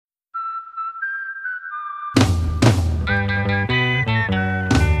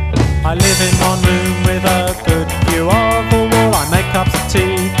I live in one room with a good view of the wall. I make cups of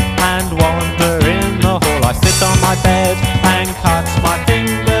tea and wander in the hall. I sit on my bed and cut my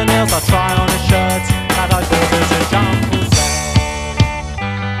fingernails. I try on a shirt that I bought as a jumble set.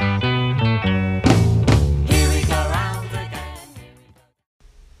 Here we go round again.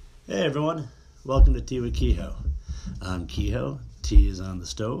 Hey everyone, welcome to Tea with Kehoe. I'm Kehoe, tea is on the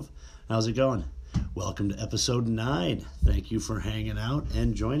stove. How's it going? Welcome to episode 9. Thank you for hanging out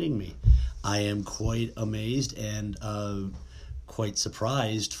and joining me. I am quite amazed and quite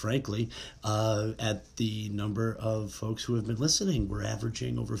surprised, frankly, at the number of folks who have been listening. We're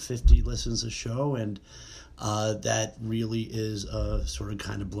averaging over 50 listens a show, and that really is sort of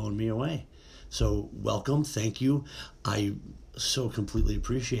kind of blown me away. So welcome, thank you. I so completely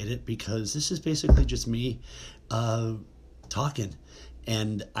appreciate it because this is basically just me talking.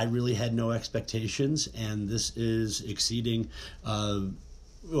 And I really had no expectations, and this is exceeding,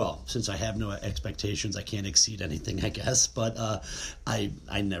 well, since I have no expectations, I can't exceed anything, I guess, but I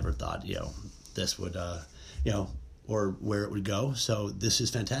never thought, this would, or where it would go, so this is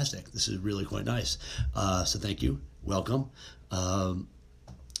fantastic. This is really quite nice. So thank you. Welcome.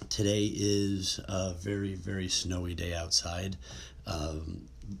 Today is a very, very snowy day outside.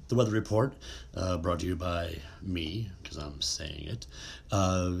 The weather report brought to you by me, because I'm saying it.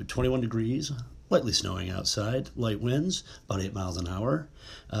 21 degrees, lightly snowing outside, light winds, about 8 miles an hour.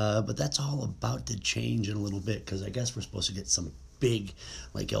 But that's all about to change in a little bit, because I guess we're supposed to get some big,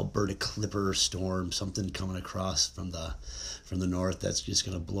 like Alberta Clipper storm, something coming across from the north that's just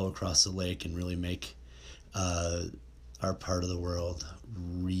going to blow across the lake and really make our part of the world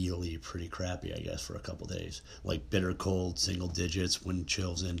really pretty crappy, I guess, for a couple days. Like bitter cold, single digits, wind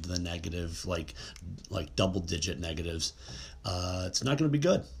chills into the negative, like double digit negatives. It's not going to be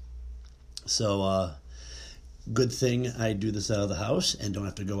good. So good thing I do this out of the house and don't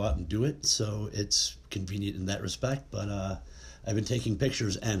have to go out and do it. So it's convenient in that respect. But I've been taking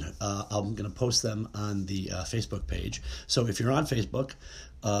pictures, and I'm going to post them on the Facebook page. So if you're on Facebook,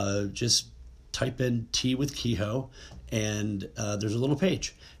 just type in Tea with Kehoe, and there's a little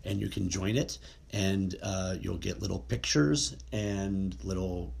page, and you can join it, and you'll get little pictures and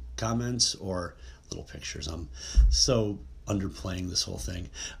little comments, or little pictures. I'm so underplaying this whole thing,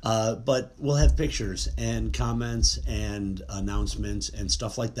 but we'll have pictures and comments and announcements and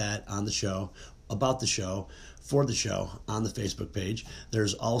stuff like that on the show, about the show, for the show, on the Facebook page.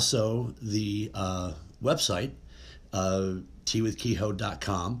 There's also the website,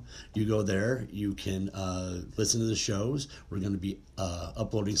 teawithkehoe.com. You go there, you can listen to the shows. We're going to be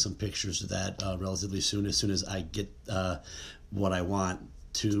uploading some pictures to that relatively soon as I get what I want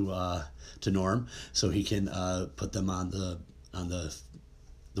to Norm, so he can put them on the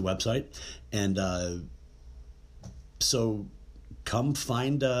website. And so come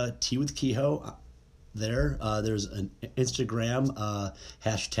find Tea with Kehoe there. There's an Instagram,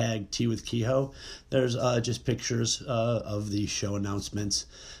 hashtag Tea with Kehoe. There's just pictures of the show announcements.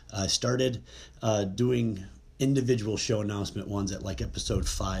 I started doing individual show announcement ones at like episode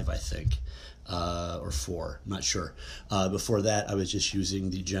 5, I think, or 4, I'm not sure. Before that, I was just using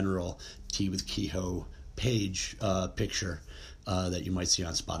the general Tea with Kehoe page picture that you might see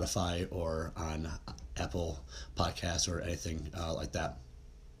on Spotify or on Apple Podcasts or anything like that.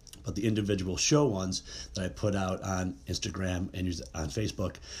 But the individual show ones that I put out on Instagram and use on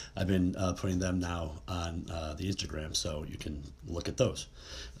Facebook, I've been putting them now on the Instagram, so you can look at those.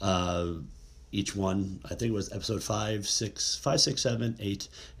 Each one, I think it was episode 5, 6, 7, 8,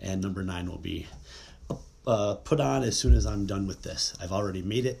 and number 9 will be put on as soon as I'm done with this. I've already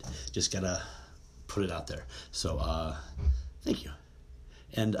made it, just gotta put it out there. So thank you.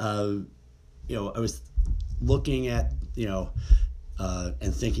 And I was looking at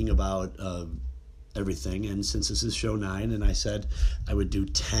and thinking about everything, and since this is show 9, and I said I would do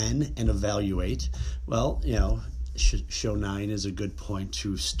 10 and evaluate, well, show 9 is a good point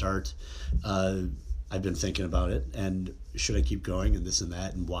to start. I've been thinking about it, and should I keep going, and this and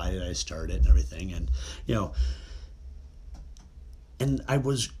that, and why did I start it, and everything, and and I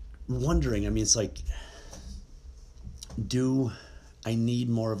was wondering, it's like, do I need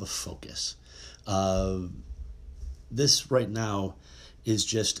more of a focus? This right now is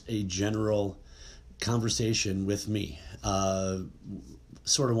just a general conversation with me,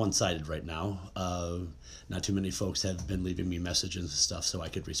 sort of one-sided right now. Not too many folks have been leaving me messages and stuff so I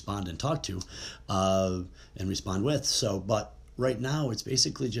could respond and talk to and respond with. So, but right now it's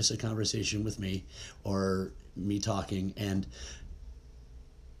basically just a conversation with me, or me talking, and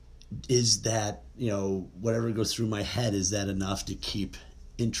is that, whatever goes through my head, is that enough to keep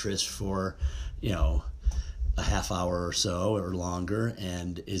interest for, a half hour or so or longer,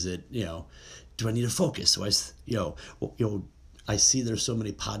 and is it, do I need to focus? So I see there's so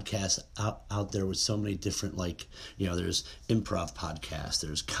many podcasts out there with so many different, there's improv podcasts,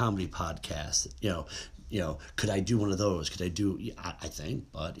 there's comedy podcasts, could I do one of those? Could I do, I think,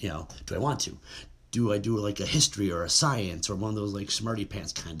 but, do I want to? Do I do like a history or a science or one of those like smarty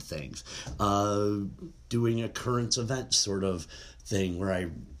pants kind of things? Doing a current event sort of thing where I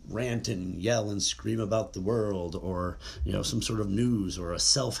rant and yell and scream about the world, or some sort of news or a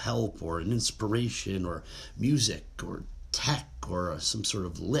self-help or an inspiration or music or tech or some sort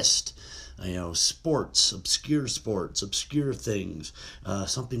of list, sports, obscure things,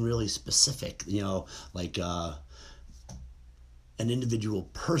 something really specific, like an individual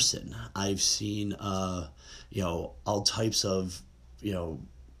person. I've seen all types of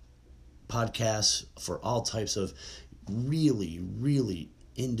podcasts for all types of really, really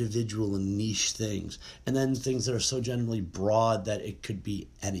individual and niche things, and then things that are so generally broad that it could be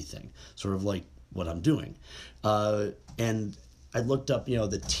anything, sort of like what I'm doing. And I looked up,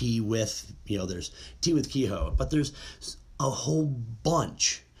 the Tea with, there's Tea with Kehoe, but there's a whole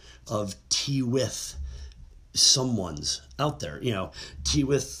bunch of Tea with someone's out there, Tea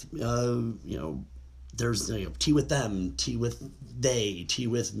with, there's tea with them, tea with they, tea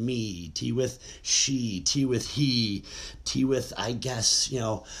with me, tea with she, tea with he, tea with, I guess,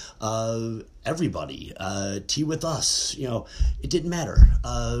 everybody, tea with us, it didn't matter.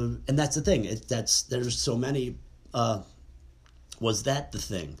 And that's the thing. There's so many. Was that the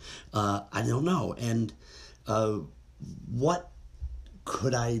thing? I don't know. And what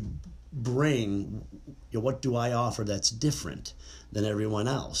could I bring? What do I offer that's different than everyone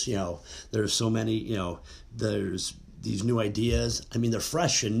else? There's so many, there's these new ideas. I mean, they're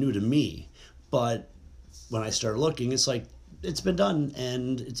fresh and new to me, but when I start looking, it's like, it's been done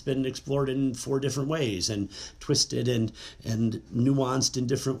and it's been explored in 4 different ways and twisted and nuanced in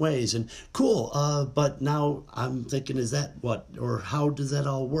different ways, and cool. But now I'm thinking, is that what, or how does that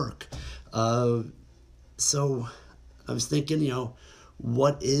all work? So I was thinking,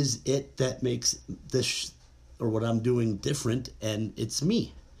 what is it that makes this or what I'm doing different? And it's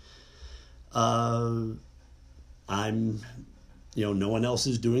me. I'm, no one else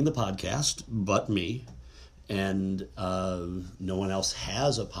is doing the podcast but me, and no one else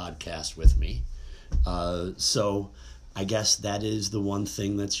has a podcast with me. So I guess that is the one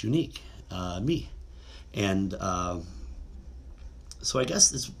thing that's unique, me. And so I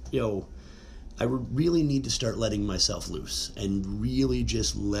guess it's, I would really need to start letting myself loose and really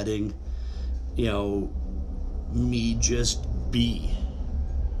just letting, me just be,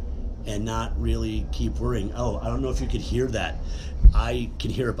 and not really keep worrying. Oh, I don't know if you could hear that. I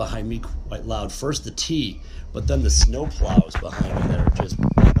can hear it behind me quite loud. First the tea, but then the snow plows behind me that are just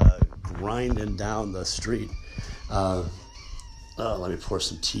grinding down the street. Let me pour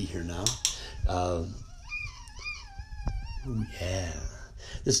some tea here now. Ooh, yeah.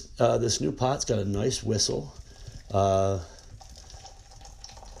 This new pot's got a nice whistle.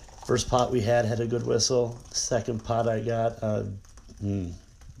 First pot we had a good whistle. Second pot I got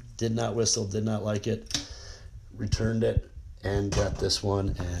did not whistle, did not like it. Returned it and got this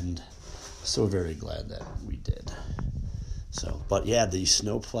one, and so very glad that we did. So, but yeah, the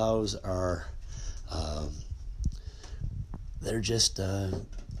snow plows are, they're just making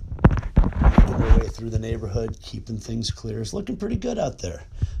their way through the neighborhood, keeping things clear. It's looking pretty good out there.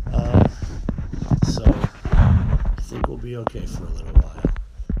 So I think we'll be okay for a little while.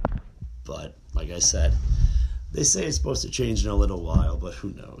 But like I said, they say it's supposed to change in a little while, but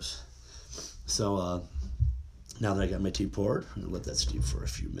who knows? So now that I got my tea poured, I'm going to let that steep for a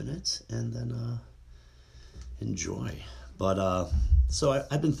few minutes and then enjoy. But so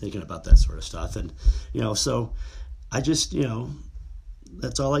I've been thinking about that sort of stuff. And, so I just,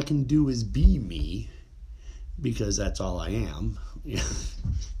 that's all I can do is be me, because that's all I am.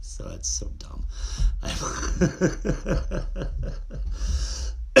 So that's so dumb.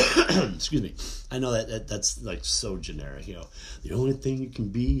 Excuse me. I know that's like so generic. The only thing you can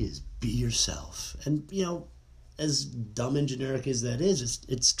be is be yourself. And as dumb and generic as that is,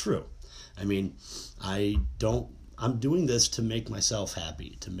 it's true. I mean, I'm doing this to make myself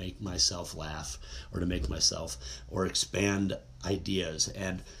happy, to make myself laugh, or to make myself, or expand ideas.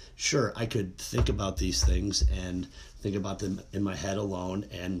 And sure, I could think about these things and think about them in my head alone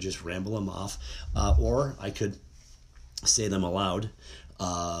and just ramble them off, or I could say them aloud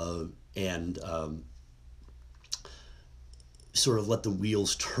and sort of let the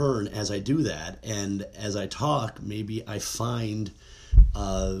wheels turn as I do that. And as I talk, maybe I find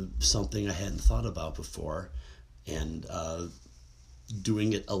something I hadn't thought about before, and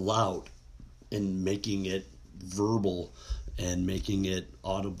doing it aloud and making it verbal and making it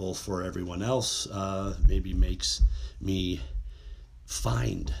audible for everyone else maybe makes me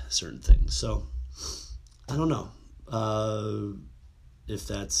find certain things. So I don't know if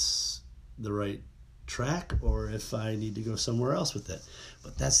that's the right track or if I need to go somewhere else with it.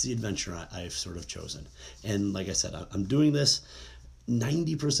 But that's the adventure I've sort of chosen. And like I said, I'm doing this.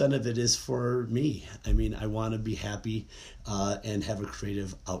 90% of it is for me. I mean, I want to be happy and have a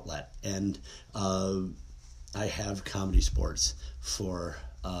creative outlet. And I have Comedy Sports for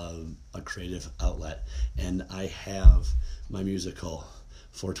a creative outlet. And I have my musical,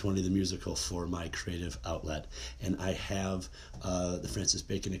 420 the Musical, for my creative outlet. And I have the Francis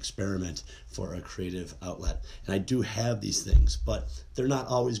Bacon Experiment for a creative outlet. And I do have these things, but they're not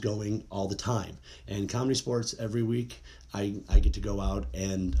always going all the time. And Comedy Sports, every week, I get to go out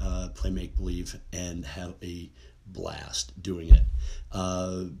and play make-believe and have a blast doing it.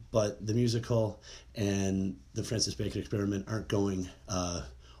 But the musical and the Francis Bacon Experiment aren't going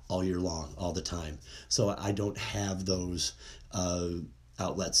all year long, all the time. So I don't have those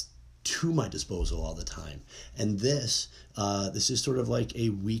outlets to my disposal all the time. And this is sort of like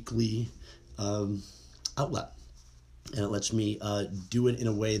a weekly outlet. And it lets me do it in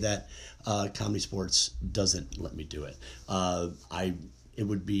a way that Comedy Sports doesn't let me do it. It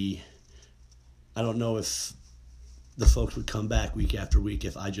would be, I don't know if the folks would come back week after week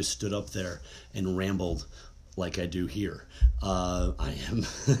if I just stood up there and rambled like I do here. I am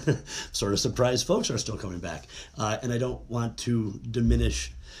sort of surprised folks are still coming back. And I don't want to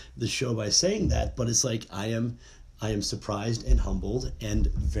diminish the show by saying that, but it's like I am surprised and humbled and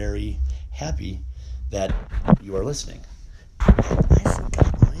very happy that you are listening. I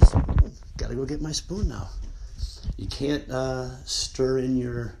forgot my spoon. Gotta go get my spoon now. You can't stir in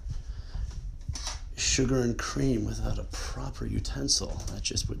your sugar and cream without a proper utensil. That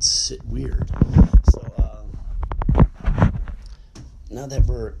just would sit weird. So now that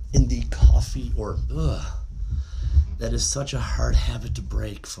we're in the coffee, that is such a hard habit to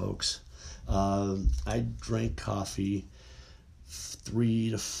break, folks. I drank coffee 3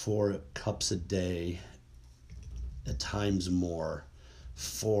 to 4 cups a day, at times more,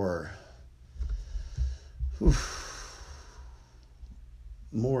 for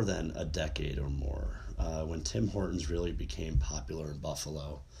more than a decade or more. When Tim Hortons really became popular in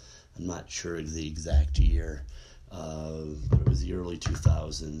Buffalo, I'm not sure the exact year, but it was the early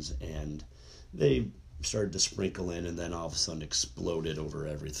 2000s, and they started to sprinkle in and then all of a sudden exploded over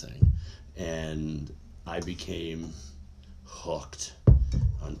everything. And I became hooked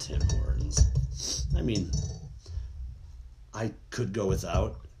on Tim Hortons. I mean, I could go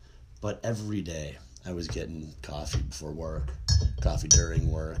without, but every day I was getting coffee before work, coffee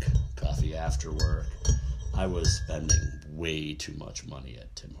during work, coffee after work. I was spending way too much money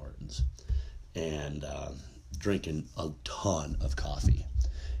at Tim Hortons and drinking a ton of coffee.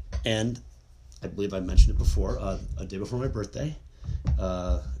 And I believe I mentioned it before, a day before my birthday,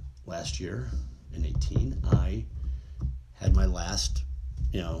 last year in 18, I had my last,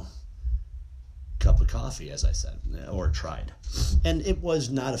 cup of coffee, as I said, or tried. And it was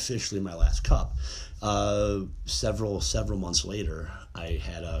not officially my last cup. Several months later, I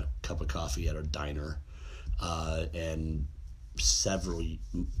had a cup of coffee at a diner, and several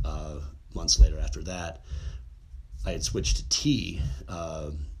months later after that, I had switched to tea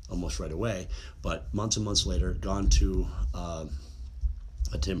almost right away, but months and months later, gone to a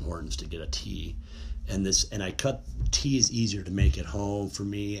Tim Hortons to get a tea. And tea is easier to make at home for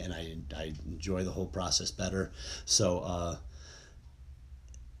me, and I enjoy the whole process better. So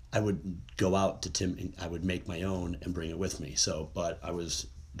I would go out to Tim, and I would make my own and bring it with me. But I was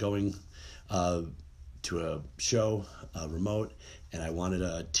going to a show, remote, and I wanted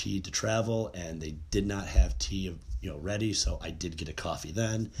a tea to travel, and they did not have tea ready, so I did get a coffee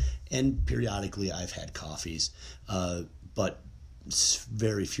then. And periodically I've had coffees, but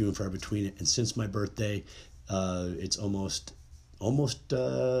very few and far between. And since my birthday, it's almost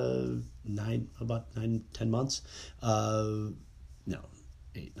 10 months. No,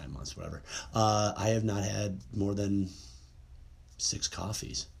 8, 9 months, whatever. I have not had more than 6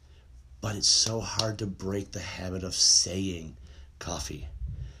 coffees, but it's so hard to break the habit of saying coffee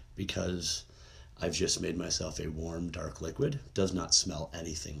because I've just made myself a warm, dark liquid. Does not smell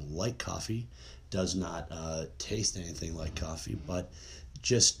anything like coffee. Does not taste anything like coffee, but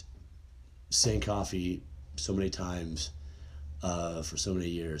just saying coffee so many times for so many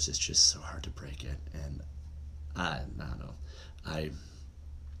years, it's just so hard to break it. And I don't know. I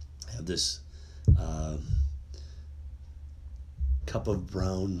have this cup of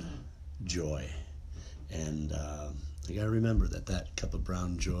brown joy, and I gotta remember that cup of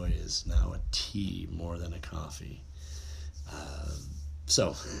brown joy is now a tea more than a coffee.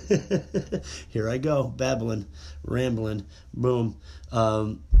 So, here I go, babbling, rambling, boom.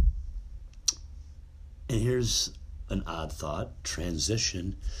 And here's an odd thought.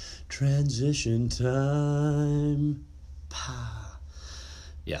 Transition time. Pa.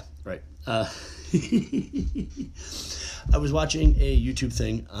 Yeah, right. I was watching a YouTube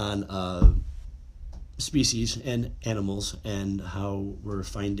thing on species and animals and how we're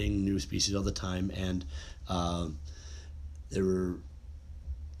finding new species all the time, and they were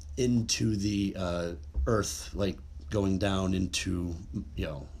into the earth, like going down into,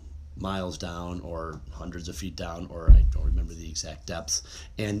 miles down or hundreds of feet down, or I don't remember the exact depths,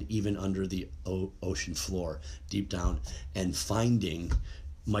 and even under the ocean floor, deep down, and finding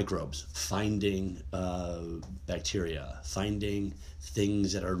microbes, finding bacteria, finding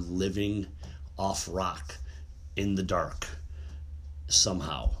things that are living off rock in the dark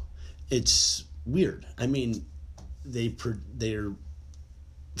somehow. It's weird. I mean, they're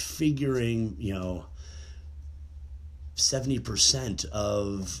figuring, 70%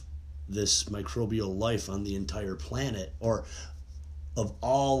 of this microbial life on the entire planet, or of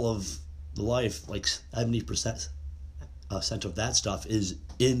all of the life, like 70% of that stuff is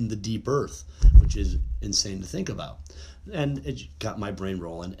in the deep earth, which is insane to think about. And it got my brain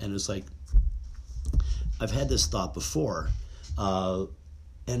rolling, and it's like, I've had this thought before,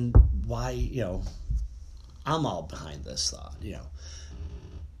 and why, I'm all behind this thought,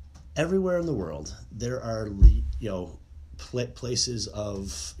 Everywhere in the world, there are, places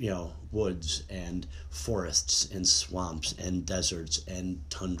of, woods and forests and swamps and deserts and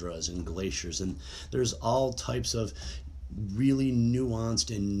tundras and glaciers, and there's all types of really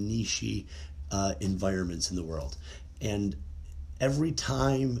nuanced and niche environments in the world. And every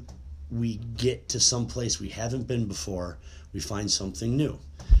time we get to some place we haven't been before, we find something new.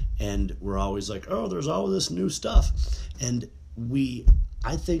 And we're always like, oh, there's all this new stuff. And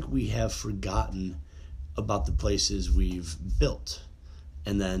I think we have forgotten about the places we've built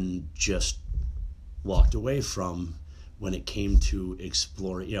and then just walked away from when it came to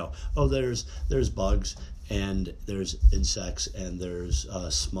exploring, there's bugs and there's insects and there's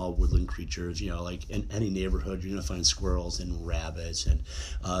small woodland creatures, like in any neighborhood, you're going to find squirrels and rabbits, and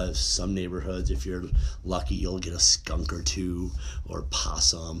some neighborhoods, if you're lucky, you'll get a skunk or two, or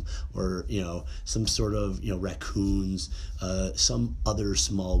possum, or, some sort of, raccoons, some other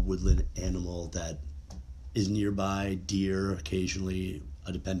small woodland animal that is nearby, deer occasionally,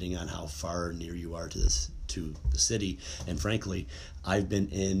 depending on how far or near you are to the city. And frankly, I've been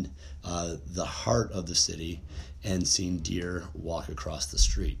in the heart of the city and seen deer walk across the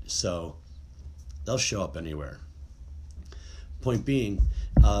street. So they'll show up anywhere. Point being,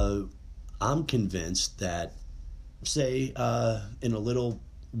 I'm convinced that, say, in a little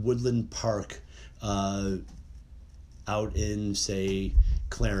woodland park out in, say,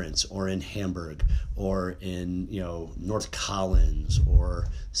 Clarence or in Hamburg or in, North Collins or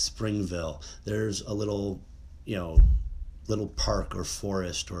Springville, there's a little park or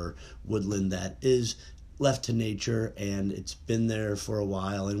forest or woodland that is left to nature, and it's been there for a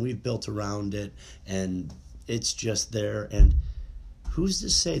while, and we've built around it, and it's just there. And who's to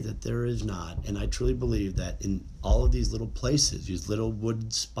say that there is not? And I truly believe that in all of these little places, these little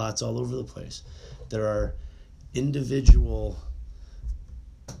wood spots all over the place, there are individual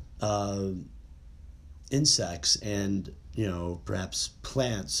insects and, perhaps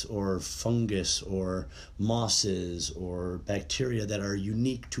plants or fungus or mosses or bacteria that are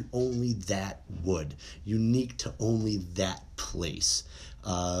unique to only that wood, unique to only that place.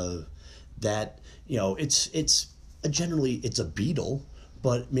 That, it's generally it's a beetle,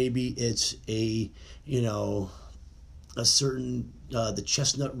 but maybe it's a certain, the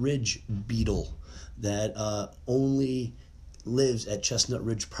Chestnut Ridge beetle that only lives at Chestnut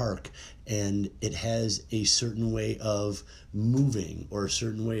Ridge Park, and it has a certain way of moving or a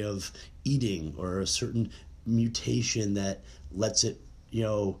certain way of eating or a certain mutation that lets it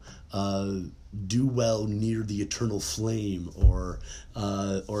do well near the eternal flame, or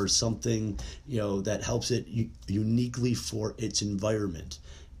something that helps it uniquely for its environment.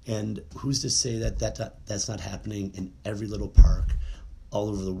 And who's to say that that's not happening in every little park all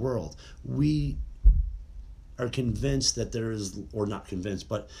over the world? We are convinced that there is, or not convinced,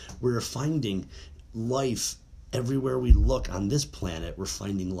 but we're finding life everywhere we look on this planet. We're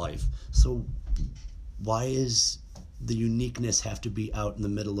finding life. So why is the uniqueness have to be out in the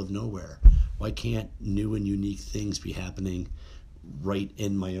middle of nowhere? Why can't new and unique things be happening right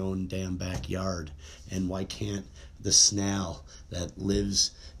in my own damn backyard? And why can't the snail that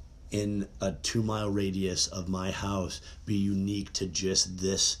lives in a 2-mile radius of my house be unique to just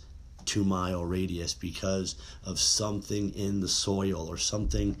this 2-mile radius because of something in the soil or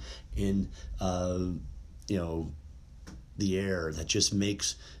something in the air that just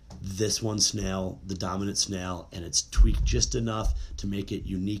makes this one snail the dominant snail, and it's tweaked just enough to make it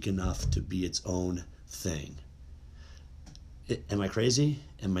unique enough to be its own thing. Am I crazy?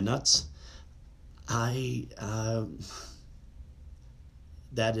 Am I nuts?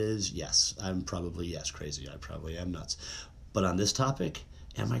 That is, yes, I'm probably, yes, crazy. I probably am nuts. But on this topic,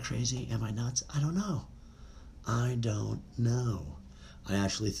 am I crazy? Am I nuts? I don't know. I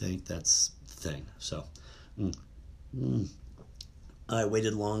actually think that's the thing. So, I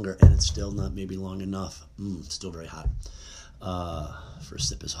waited longer, and it's still not maybe long enough. It's still very hot. First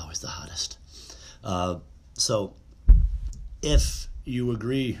sip is always the hottest. So, if you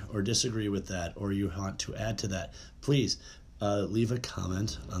agree or disagree with that, or you want to add to that, please leave a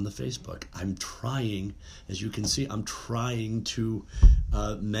comment on the Facebook. I'm trying, as you can see, I'm trying to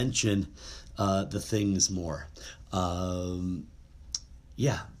mention the things more.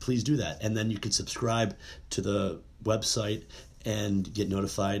 Yeah, please do that. And then you can subscribe to the website and get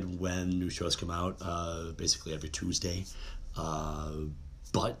notified when new shows come out, basically every Tuesday.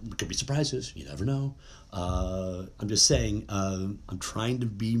 But it could be surprises. You never know. I'm just saying, I'm trying to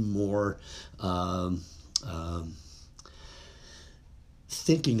be more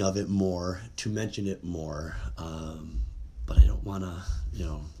thinking of it more, to mention it more. But I don't want to,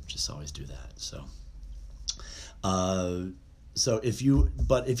 just always do that. So if you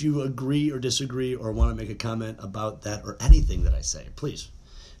agree or disagree or want to make a comment about that or anything that I say, please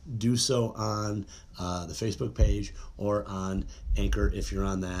do so on the Facebook page or on Anchor if you're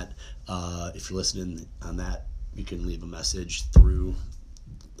on that. If you're listening on that, you can leave a message through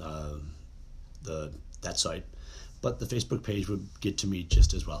that site. But the Facebook page would get to me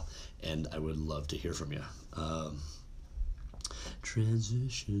just as well, and I would love to hear from you.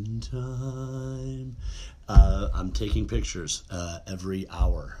 Transition time. I'm taking pictures every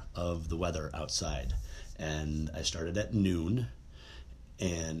hour of the weather outside, and I started at noon,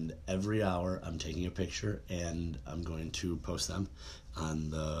 and every hour I'm taking a picture, and I'm going to post them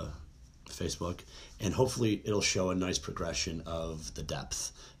on the Facebook, and hopefully it'll show a nice progression of the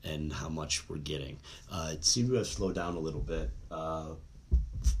depth and how much we're getting. It seemed to have slowed down a little bit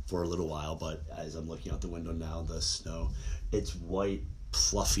for a little while, but as I'm looking out the window now, the snow, it's white,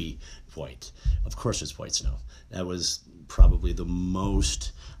 fluffy white. Of course it's white snow. That was probably the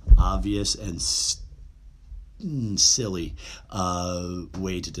most obvious and silly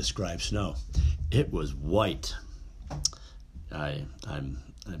way to describe snow. It was white. I'm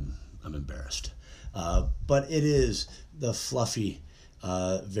embarrassed. But it is the fluffy,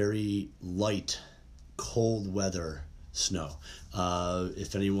 very light, cold weather snow.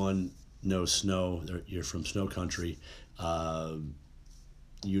 If anyone knows snow, you're from snow country,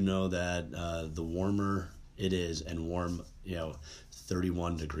 you know that the warmer it is, and warm,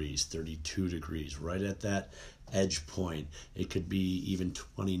 31 degrees, 32 degrees, right at that edge point. It could be even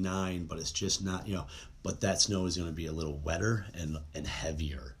 29, but it's just not, but that snow is going to be a little wetter and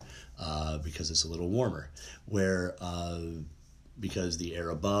heavier because it's a little warmer, because the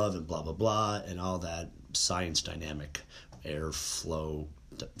air above and blah, blah, blah, and all that science dynamic airflow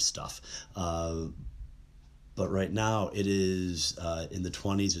stuff. But right now it is in the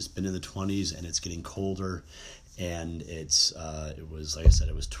 20s. It's been in the 20s, and it's getting colder. And it was, like I said,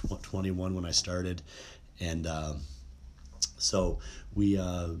 it was 21 when I started. And so we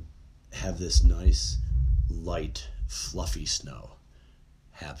have this nice, light, fluffy snow.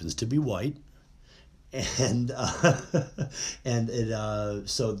 Happens to be white. And and it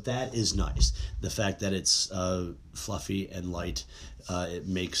so that is nice. The fact that it's fluffy and light, it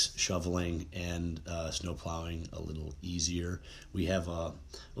makes shoveling and snow plowing a little easier. We have a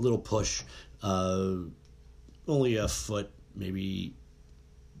little push, only a foot, maybe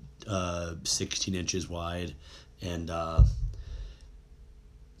 16 inches wide, and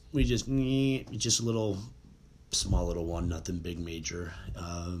we just a little small little one, nothing big major,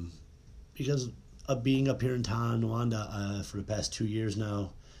 because of being up here in Tonawanda for the past 2.5 years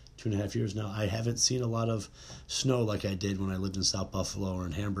now, I haven't seen a lot of snow like I did when I lived in South Buffalo or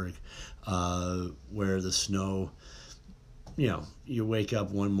in Hamburg, where the snow, you wake up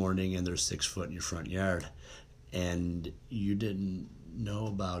one morning and there's 6 foot in your front yard, and you didn't know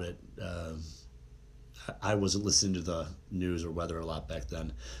about it. I wasn't listening to the news or weather a lot back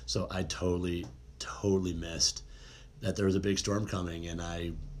then, so I totally missed that there was a big storm coming, and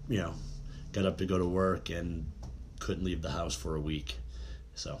I, got up to go to work and couldn't leave the house for a week.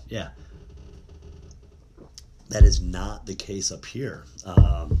 So, yeah. That is not the case up here.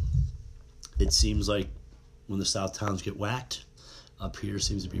 it seems like when the South Towns get whacked, up here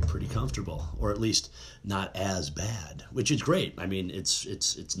seems to be pretty comfortable, or at least not as bad, which is great. I mean,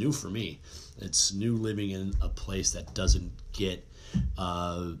 it's new for me. It's new living in a place that doesn't get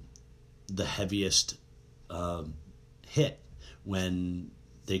the heaviest hit when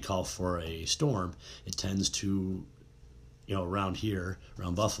they call for a storm. It tends to, around here,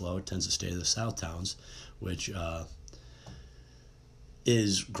 around Buffalo, it tends to stay to the South Towns, which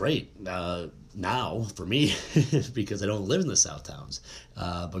is great now for me because I don't live in the South Towns.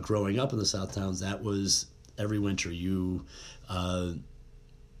 But growing up in the South Towns, that was every winter you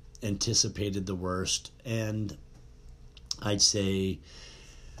anticipated the worst. And I'd say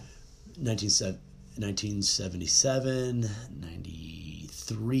 1977,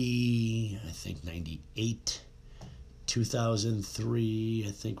 93, I think 98, 2003,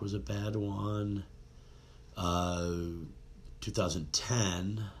 I think was a bad one.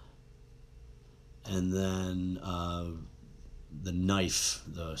 2010, and then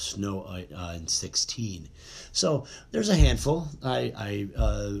the snow in 16. So there's a handful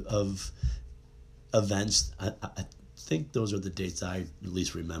of events. I think those are the dates I at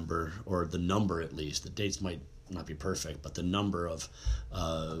least remember, or the number at least. The dates might not be perfect, but the number of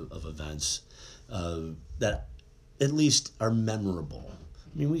events that at least are memorable.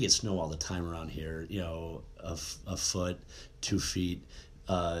 I mean, we get snow all the time around here, a foot, 2 feet.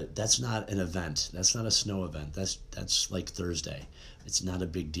 That's not an event. That's not a snow event. That's like Thursday. It's not a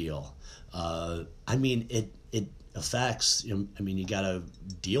big deal. I mean, it affects, you got to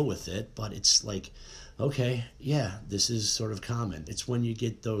deal with it, but it's like, okay, yeah, this is sort of common. It's when you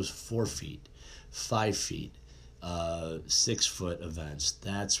get those 4 feet, 5 feet, 6 foot events.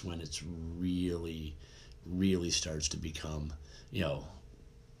 That's when it's really, really starts to become,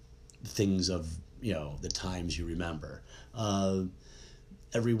 things of the times you remember.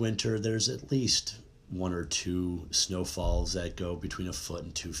 Every winter there's at least 1 or 2 snowfalls that go between a foot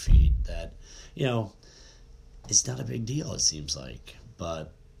and 2 feet that it's not a big deal, it seems like.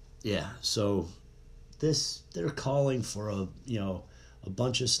 But yeah, so they're calling for a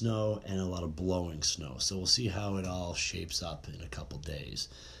bunch of snow and a lot of blowing snow, so we'll see how it all shapes up in a couple days,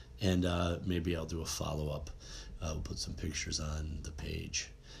 and maybe I'll do a follow-up. We'll put some pictures on the page.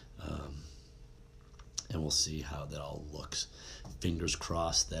 And we'll see how that all looks. Fingers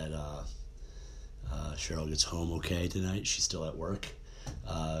crossed that Cheryl gets home okay tonight. She's still at work.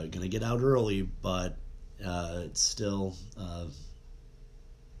 Gonna get out early, but it's still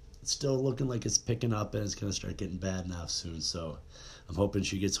looking like it's picking up, and it's gonna start getting bad now soon. So I'm hoping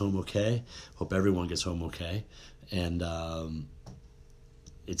she gets home okay. Hope everyone gets home okay, and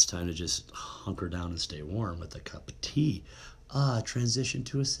it's time to just hunker down and stay warm with a cup of tea. Transition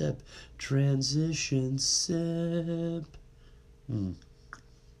to a sip. Transition sip.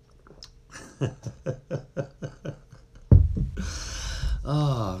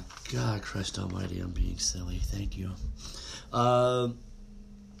 Oh, God, Christ almighty, I'm being silly. Thank you.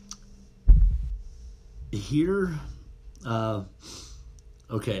 Here,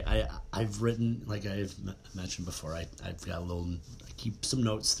 okay, I've written, like I've mentioned before, I've got I keep some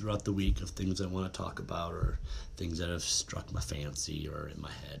notes throughout the week of things I want to talk about, or things that have struck my fancy or in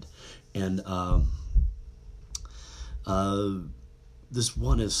my head. And this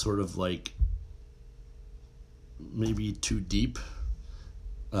one is sort of like maybe too deep.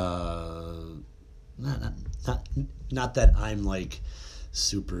 Not that I'm like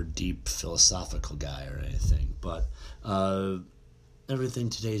super deep philosophical guy or anything, but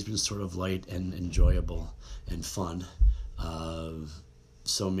everything today has been sort of light and enjoyable and fun.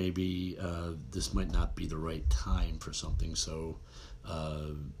 So maybe this might not be the right time for something so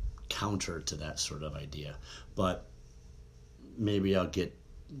counter to that sort of idea. But maybe I'll get,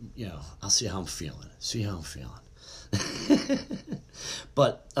 I'll see how I'm feeling.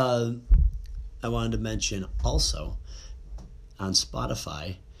 But I wanted to mention also, on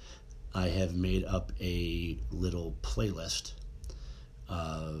Spotify, I have made up a little playlist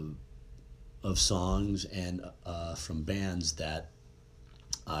of songs and from bands that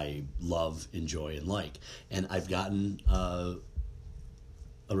I love, enjoy, and like. And I've gotten a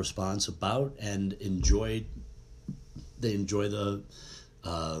response about and enjoy the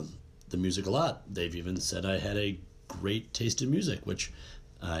music a lot. They've even said I had a great taste in music, which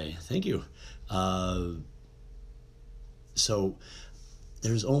I thank you. So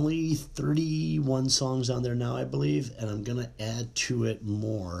there's only 31 songs on there now, I believe, and I'm going to add to it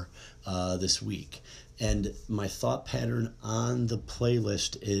more this week. And my thought pattern on the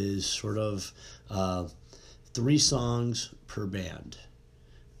playlist is sort of 3 songs per band.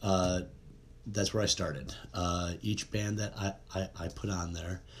 That's where I started. Each band that I put on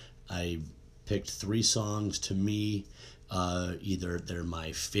there, I picked 3 songs to me. Either they're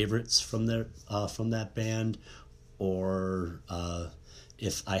my favorites from that band, or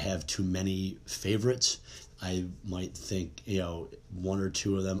if I have too many favorites, I might think, 1 or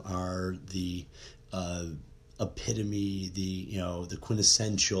 2 of them are the epitome, the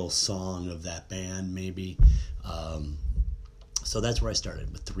quintessential song of that band, maybe. So that's where I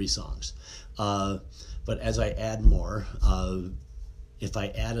started, with 3 songs. But as I add more, if I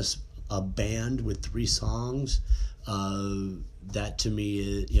add a band with 3 songs, that to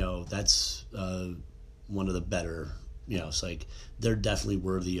me, that's one of the better. It's like they're definitely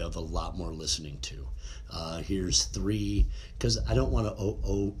worthy of a lot more listening to. Here's 3, because I don't want to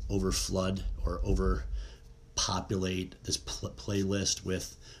overflood or overpopulate this playlist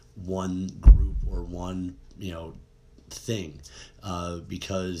with one group or one thing,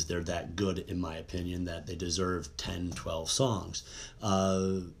 because they're that good, in my opinion, that they deserve 10, 12 songs.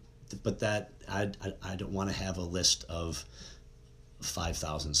 But that I don't want to have a list of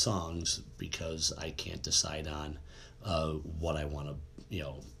 5,000 songs, because I can't decide on what I want to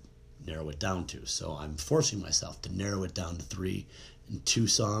narrow it down to. So I'm forcing myself to narrow it down to 3 and 2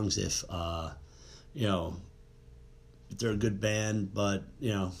 songs if if they're a good band, but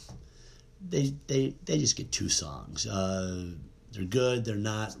they just get 2 songs. They're good. They're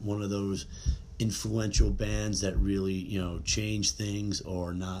not one of those influential bands that really change things,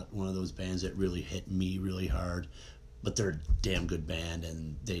 or not one of those bands that really hit me really hard, but they're a damn good band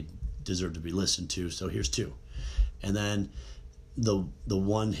and they deserve to be listened to. So here's 2. And then the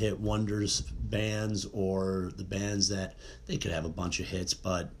one-hit wonders bands, or the bands that they could have a bunch of hits,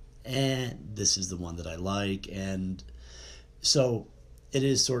 but this is the one that I like. And so it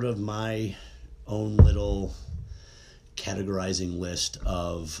is sort of my own little categorizing list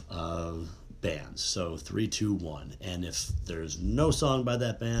of bands. So 3, 2, 1. And if there's no song by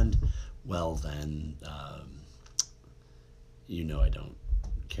that band, well then I don't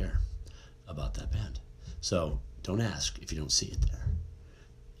care about that band. So don't ask if you don't see it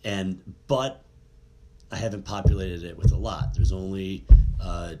there. But I haven't populated it with a lot. There's only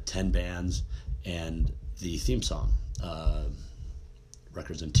 10 bands and the theme song,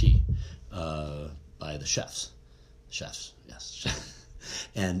 Records and Tea, by the Chefs. Chefs, yes.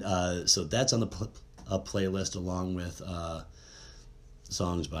 And so that's on the playlist, along with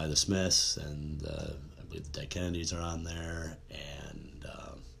songs by the Smiths, and I believe the Dead Kennedys are on there, and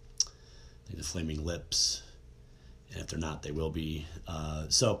I think the Flaming Lips. And if they're not, they will be.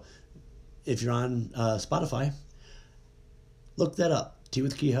 So if you're on Spotify, look that up. Tea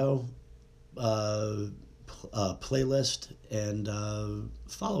with Kehoe playlist, and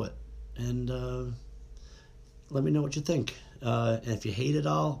follow it. And let me know what you think. And if you hate it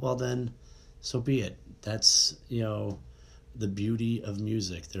all, well then, so be it. That's, the beauty of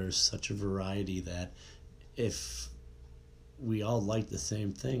music. There's such a variety that if we all like the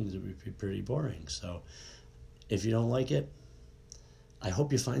same things, it would be pretty boring. So if you don't like it, I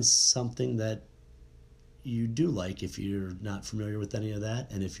hope you find something that you do like if you're not familiar with any of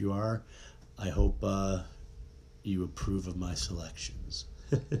that. And if you are, I hope you approve of my selections.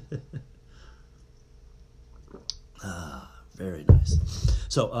 Very nice.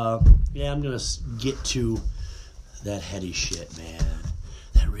 So, I'm going to get to that heady shit, man.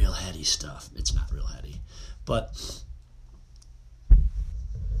 That real heady stuff. It's not real heady. But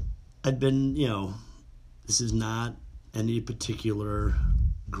I've been, this is not any particular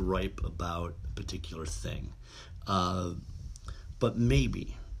gripe about a particular thing. But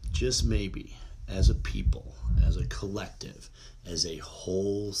maybe, just maybe, as a people, as a collective, as a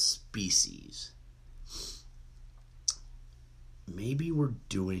whole species, maybe we're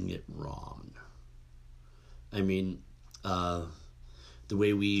doing it wrong. I mean, the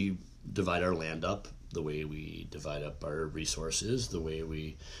way we divide our land up, the way we divide up our resources, the way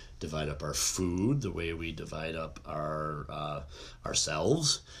we divide up our food, the way we divide up our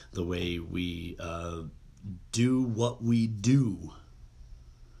ourselves, the way we do what we do.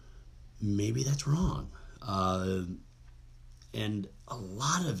 Maybe that's wrong. And a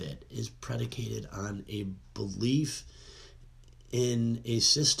lot of it is predicated on a belief in a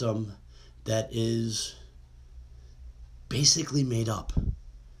system that is basically made up.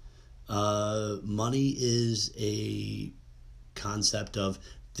 Money is a concept of,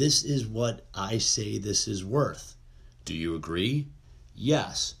 this is what I say this is worth. Do you agree?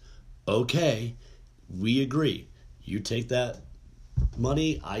 Yes. Okay, we agree. You take that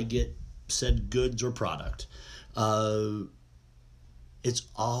money, I get said goods or product. It's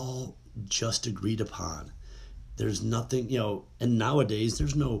all just agreed upon. There's nothing, and nowadays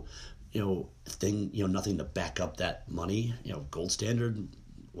there's no, thing, nothing to back up that money. Gold standard,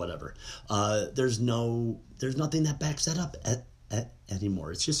 whatever. There's nothing that backs that up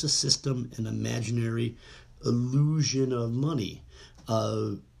anymore. It's just a system, an imaginary illusion of money.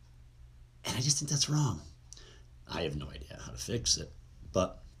 And I just think that's wrong. I have no idea how to fix it,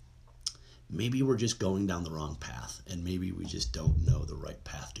 but maybe we're just going down the wrong path, and maybe we just don't know the right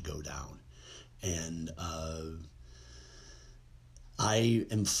path to go down. And I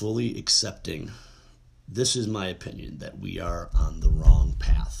am fully accepting, this is my opinion, that we are on the wrong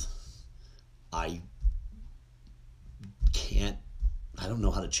path. I don't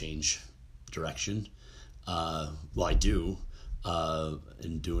know how to change direction. Well, I do.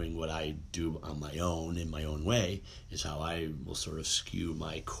 And doing what I do on my own, in my own way, is how I will sort of skew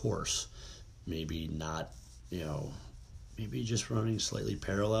my course. Maybe not, maybe just running slightly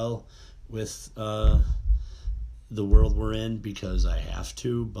parallel with the world we're in because I have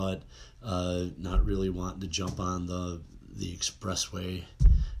to, but not really wanting to jump on the expressway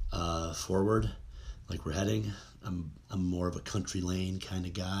forward like we're heading. I'm more of a country lane kind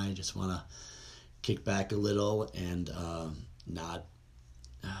of guy. Just want to kick back a little and not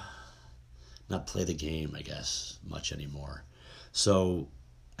play the game, I guess, much anymore. So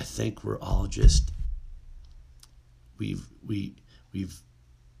I think we're all just we've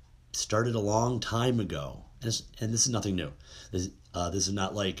started a long time ago, and this is nothing new. This is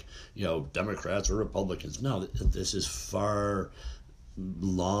not like Democrats or Republicans. No, this is far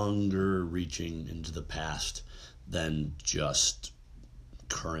longer reaching into the past than just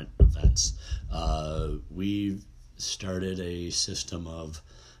current events. We've started a system of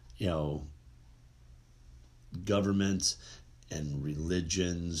governments and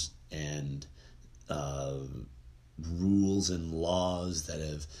religions and rules and laws that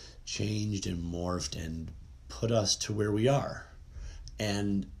have changed and morphed and put us to where we are.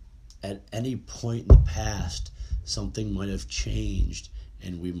 And at any point in the past, something might have changed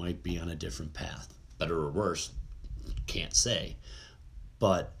and we might be on a different path. Better or worse, can't say.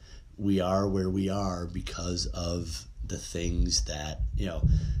 But we are where we are because of the things that,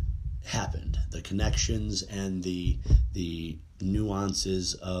 happened. The connections and the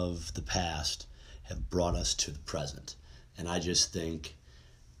nuances of the past have brought us to the present. And I just think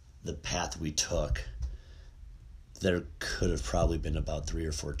the path we took, there could have probably been about 3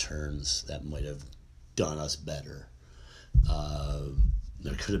 or 4 turns that might have done us better.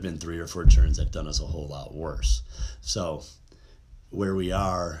 There could have been 3 or 4 turns that done us a whole lot worse. So where we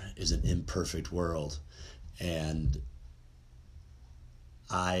are is an imperfect world, and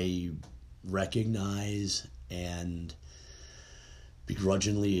I recognize and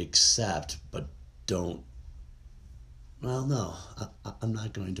begrudgingly accept, but I'm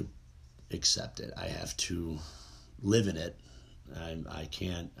not going to accept it. I have to live in it. I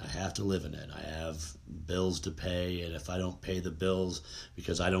have to live in it. I have bills to pay, and if I don't pay the bills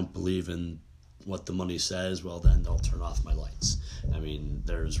because I don't believe in what the money says, well, then they'll turn off my lights. I mean,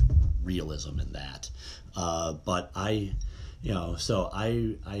 there's realism in that. But so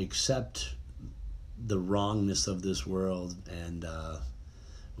I accept the wrongness of this world, and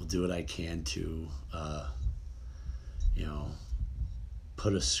will do what I can to,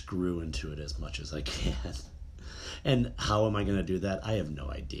 put a screw into it as much as I can. And how am I going to do that? I have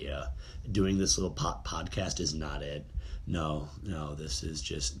no idea. Doing this little podcast is not it. No, this is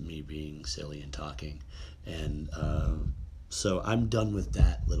just me being silly and talking. And so I'm done with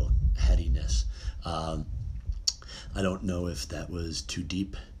that little headiness. I don't know if that was too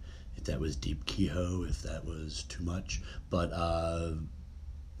deep, if that was deep Kehoe, if that was too much, but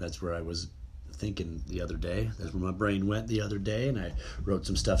that's where I was thinking the other day. That's where my brain went the other day, and I wrote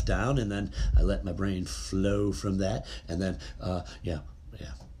some stuff down, and then I let my brain flow from that, and then I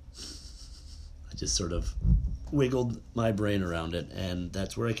just sort of wiggled my brain around it, and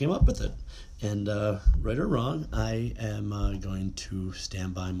that's where I came up with it. And right or wrong, I am going to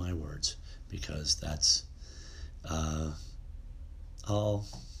stand by my words, because that's all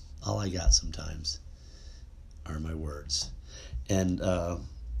I got sometimes are my words. And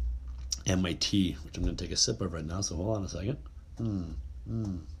my tea, which I'm going to take a sip of right now, so hold on a second.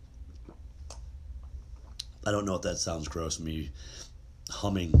 I don't know if that sounds gross, me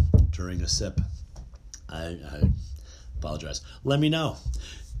humming during a sip. I apologize. Let me know.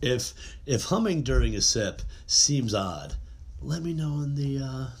 If humming during a sip seems odd, let me know in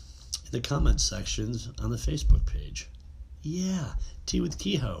the comments sections on the Facebook page. Yeah, Tea with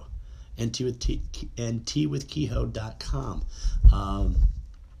Kehoe, and teawithkehoe.com.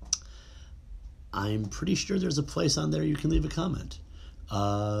 I'm pretty sure there's a place on there you can leave a comment.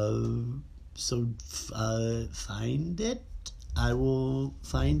 So find it I will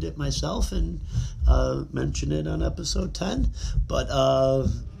find it myself and mention it on episode 10. But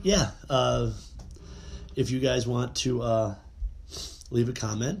if you guys want to leave a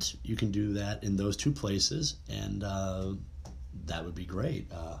comment, you can do that in those two places, and that would be great.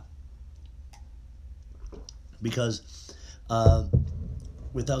 Because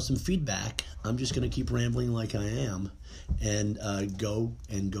without some feedback, I'm just going to keep rambling like I am and go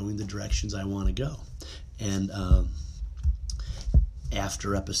in the directions I want to go. And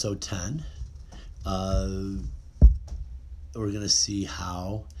after episode 10, we're going to see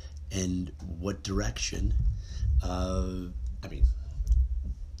how and what direction the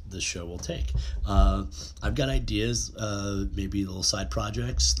show will take. I've got ideas, maybe little side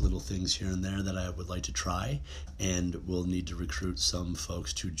projects, little things here and there that I would like to try, and we'll need to recruit some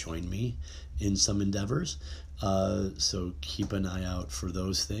folks to join me in some endeavors. So keep an eye out for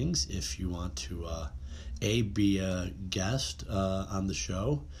those things. If you want to be a guest on the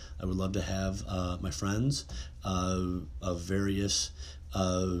show, I would love to have my friends of various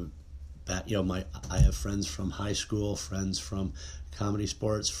I have friends from high school, friends from comedy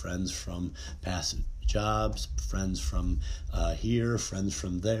sports, friends from past jobs, friends from here, friends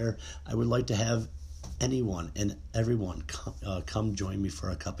from there. I would like to have anyone and everyone come join me for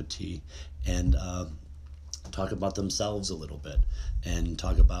a cup of tea and talk about themselves a little bit, and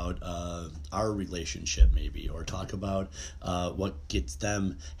talk about our relationship maybe, or talk about what gets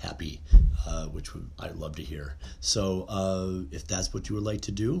them happy, which I'd love to hear. So if that's what you would like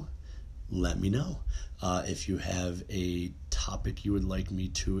to do, let me know. If you have a topic you would like me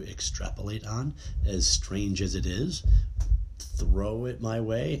to extrapolate on, as strange as it is, throw it my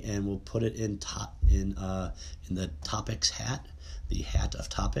way, and we'll put it in the topics hat, the hat of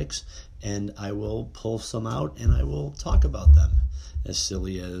topics, and I will pull some out and I will talk about them. As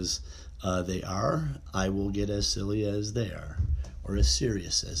silly as they are, I will get as silly as they are, or as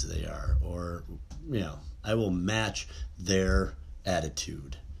serious as they are, or I will match their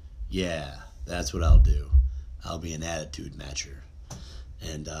attitude. Yeah, that's what I'll do. I'll be an attitude matcher.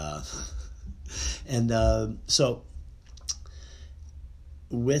 And so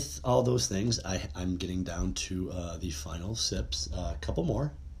with all those things, I'm getting down to the final sips, a couple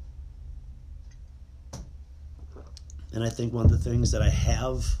more. And I think one of the things that I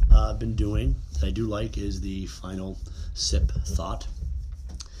have been doing that I do like is the final sip thought.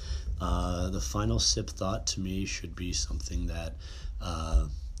 The final sip thought to me should be something that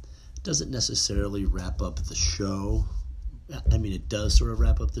doesn't necessarily wrap up the show. I mean, it does sort of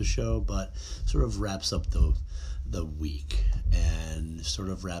wrap up the show, but sort of wraps up the week and sort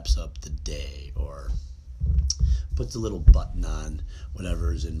of wraps up the day, or puts a little button on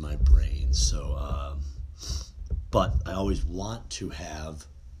whatever's in my brain. So, but I always want to have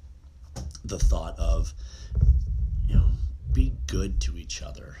the thought of, be good to each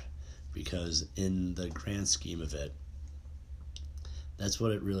other, because in the grand scheme of it, that's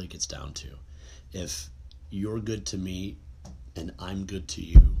what it really gets down to. If you're good to me and I'm good to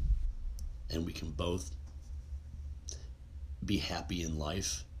you, and we can both be happy in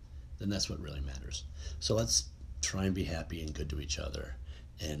life, then that's what really matters. So let's try and be happy and good to each other,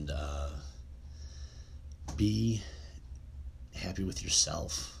 and be happy with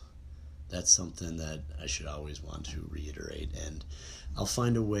yourself. That's something that I should always want to reiterate, and I'll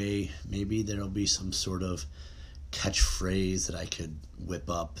find a way. Maybe there'll be some sort of catchphrase that I could whip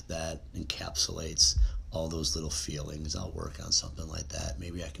up that encapsulates all those little feelings. I'll work on something like that.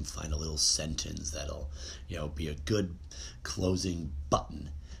 Maybe I can find a little sentence that'll, be a good closing button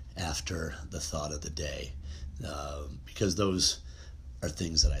after the thought of the day, because those are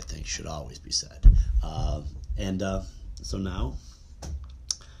things that I think should always be said. So now,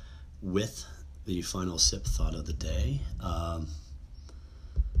 with the final sip thought of the day, I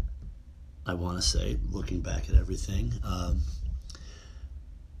want to say, looking back at everything,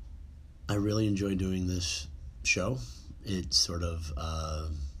 I really enjoy doing this show. It sort of,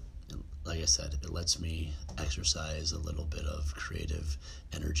 like I said, it lets me exercise a little bit of creative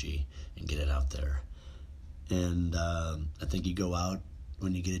energy and get it out there. And I think you go out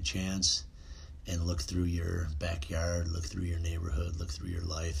when you get a chance and look through your backyard, look through your neighborhood, look through your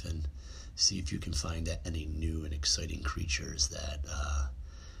life, and see if you can find any new and exciting creatures that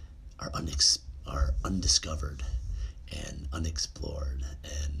are undiscovered and unexplored,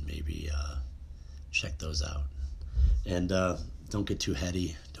 and maybe check those out. And don't get too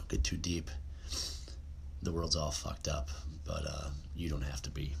heady, don't get too deep. The world's all fucked up, but you don't have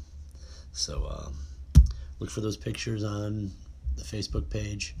to be. So look for those pictures on the Facebook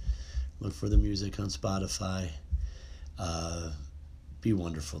page. Look for the music on Spotify. Be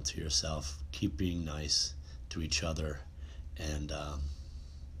wonderful to yourself. Keep being nice to each other. And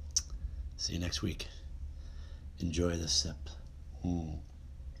see you next week. Enjoy the sip.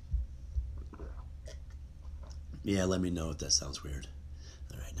 Yeah, let me know if that sounds weird.